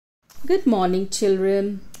Good morning,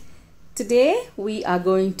 children. Today we are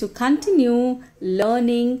going to continue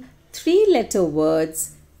learning three-letter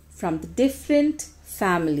words from the different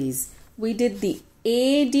families. We did the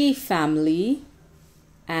AD family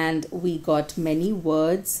and we got many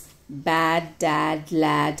words: bad, dad,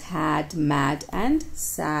 lad, had, mad and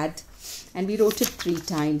sad. And we wrote it 3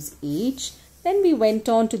 times each. Then we went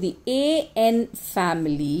on to the AN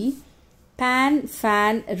family: pan,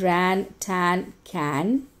 fan, ran, tan,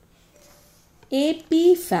 can. AP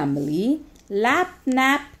family: lap,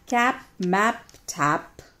 nap, cap, map,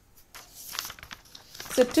 tap.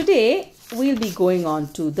 So today we'll be going on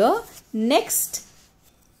to the next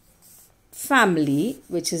family,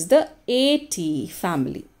 which is the AT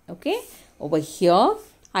family. Okay, over here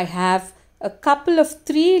I have a couple of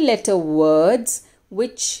 3-letter words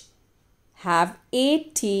which have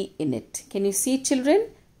AT in it. Can you see,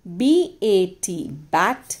 children? BAT,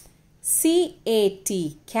 bat, CAT,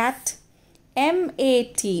 cat,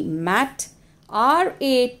 MAT, mat,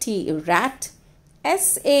 RAT, rat,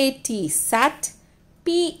 SAT, sat,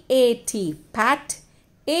 PAT, pat,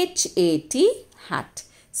 HAT, hat.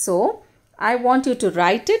 So I want you to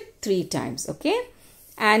write it 3 times, okay?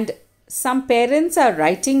 And some parents are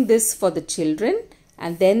writing this for the children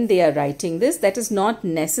and then they are writing this. That is not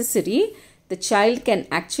necessary. The child can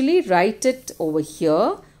actually write it over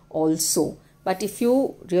here also. But if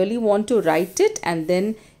you really want to write it and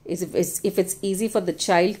then if it's easy for the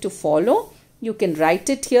child to follow, you can write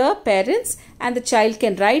it here, parents, and the child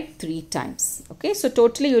can write 3 times. Okay, so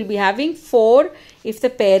totally you will be having 4 if the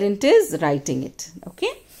parent is writing it.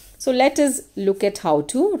 Okay, so let us look at how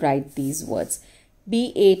to write these words.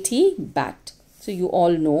 BAT, bat. So you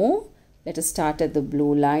all know. Let us start at the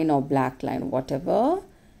blue line or black line, whatever.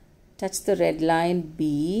 Touch the red line,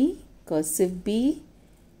 B, cursive B,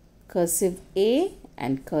 cursive A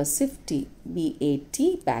and cursive T. BAT,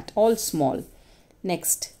 bat, all small.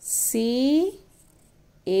 Next, CAT,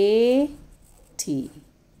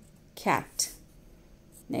 cat.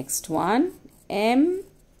 Next one,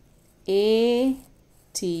 MAT,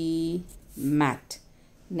 mat.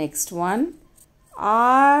 Next one,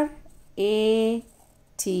 RAT,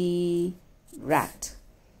 rat.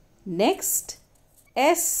 Next,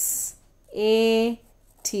 SAT,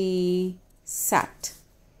 sat.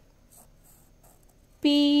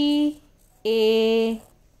 PAT,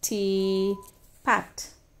 pat.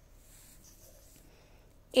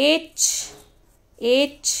 HAT,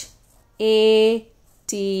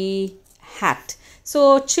 hat.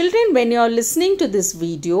 So children, when you are listening to this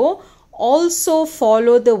video, also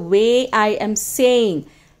follow the way I am saying.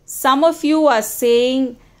 Some of you are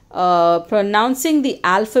saying pronouncing the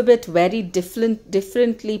alphabet very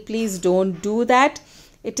differently. Please don't do that.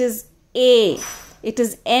 It is A. It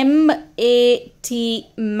is M-A-T,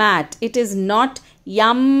 mat. It is not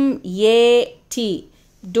yum-ye-t.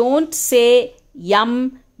 Don't say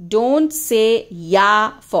yum. Don't say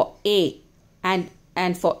ya for A and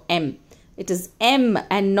for M. It is M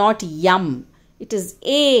and not yum. It is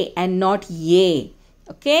A and not ye.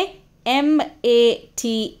 Okay?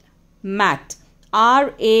 M-A-T, mat.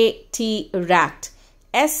 R-A-T, rat.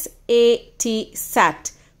 S-A-T,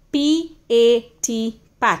 sat. P-A-T,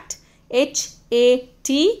 pat.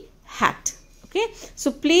 H-A-T, hat. Okay,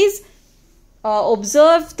 so please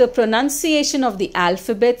observe the pronunciation of the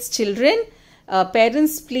alphabets, children.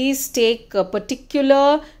 Parents, please take a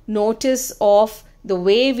particular notice of the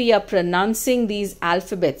way we are pronouncing these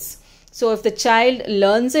alphabets. So if the child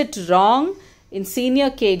learns it wrong in senior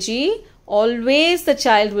KG, always the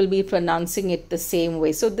child will be pronouncing it the same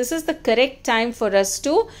way. So this is the correct time for us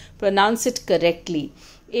to pronounce it correctly.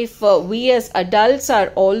 If we as adults are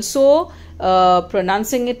also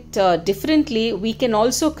pronouncing it differently, we can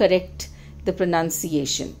also correct the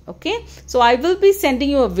pronunciation. Okay, so I will be sending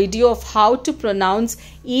you a video of how to pronounce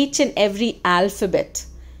each and every alphabet.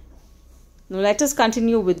 Now let us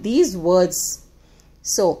continue with these words.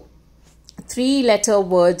 So 3-letter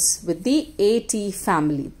words with the AT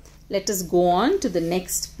family. Let us go on to the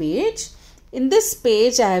next page. In this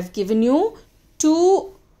page I have given you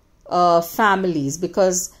 2 families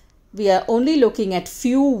because we are only looking at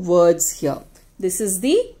few words here. This is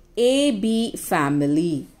the AB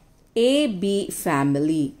family. AB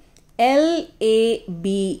family. LAB,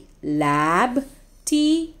 lab.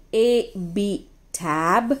 TAB,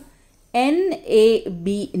 tab. NAB,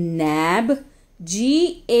 nab.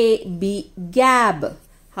 GAB, gab.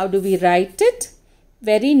 How do we write it?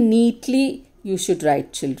 Very neatly you should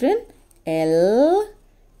write, children. L-A-B,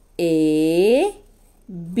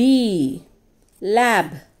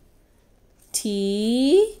 lab.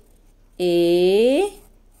 T-A-B,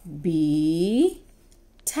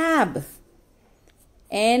 tab.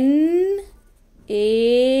 N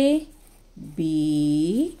A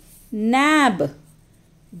B, nab.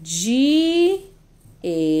 G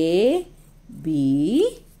A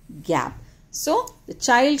B, gap. So the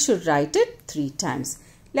child should write it 3 times.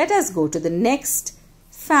 Let us go to the next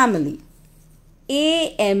family.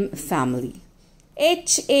 AM family.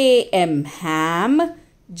 HAM, ham.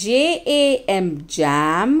 JAM,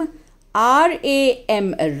 jam.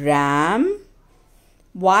 RAM, ram.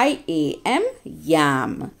 YAM,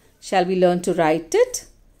 yam. Shall we learn to write it?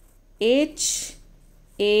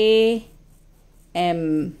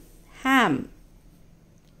 HAM, ham.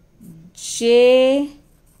 JAM,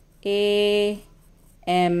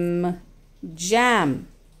 jam.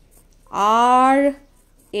 RAM,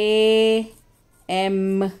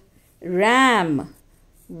 ram.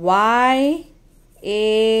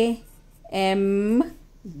 YAM,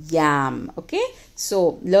 yam. Okay,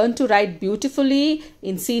 so learn to write beautifully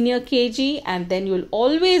in senior KG, and then you'll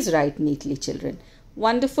always write neatly, children.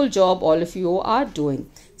 Wonderful job all of you are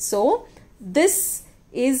doing. So this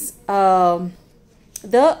is the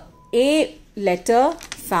A letter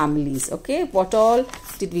families. Okay, what all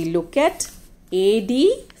did we look at? AD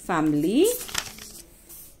family,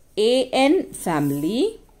 AN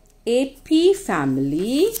family, AP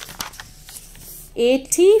family,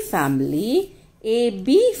 AT family,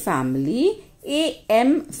 AB family,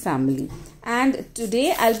 AM family. And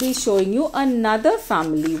today I'll be showing you another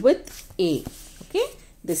family with A. Okay,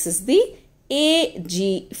 this is the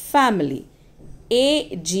AG family.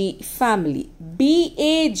 AG family.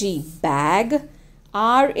 BAG, bag.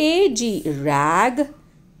 RAG, rag.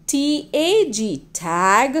 TAG,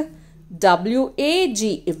 tag.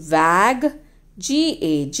 WAG, wag.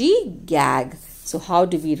 GAG, gag. So how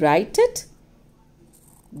do we write it?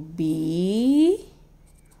 BAG,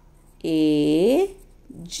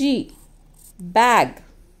 bag.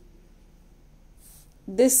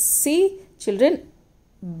 This, see children,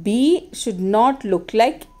 B should not look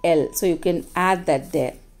like L. So you can add that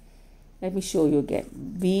there. Let me show you again.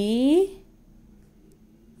 BAG,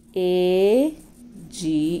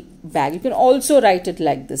 bag. You can also write it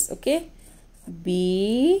like this. Okay.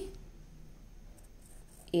 BAG,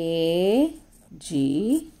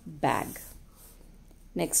 bag.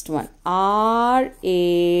 Next one. RAG,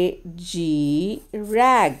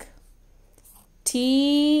 rag.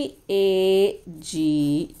 TAG,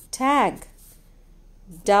 tag.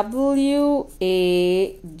 WAG,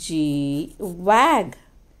 wag.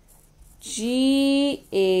 GAG,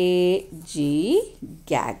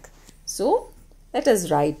 gag. So let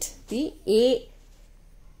us write the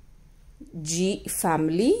AG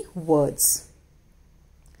family words.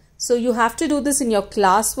 So you have to do this in your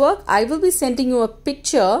classwork. I will be sending you a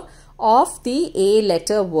picture of the A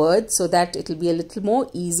letter word so that it will be a little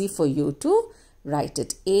more easy for you to write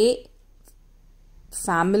it. A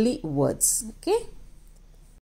family words. Okay.